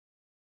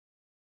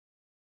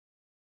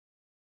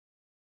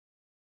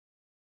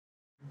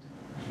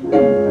You're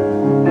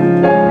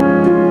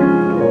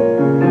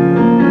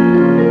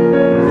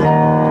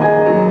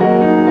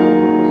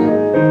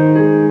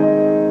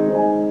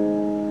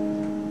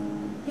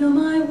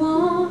my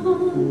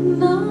one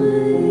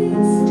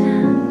night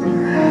stand,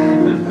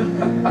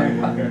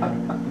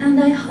 and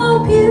I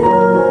hope you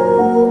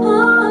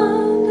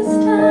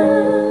understand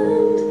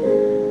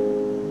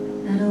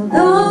that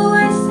although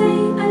I say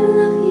I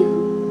love you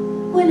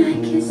when I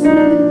kiss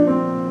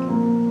you,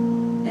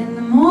 in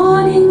the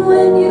morning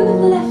when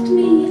you've left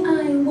me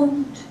I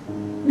won't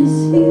miss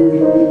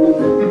you.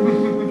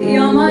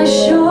 You're my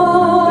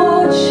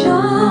short,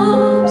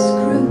 sharp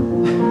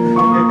screw.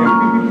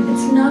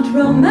 It's not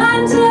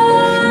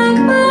romantic,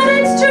 but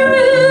it's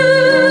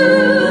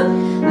true.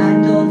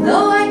 And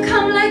although I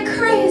come like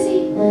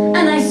crazy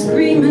and I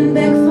scream and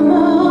beg for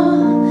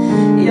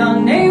more, your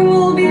name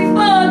will be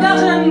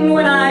forgotten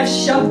when I've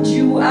shoved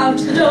you out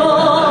the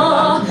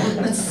door.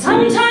 But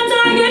sometimes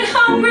I get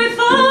hungry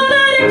for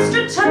that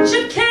extra touch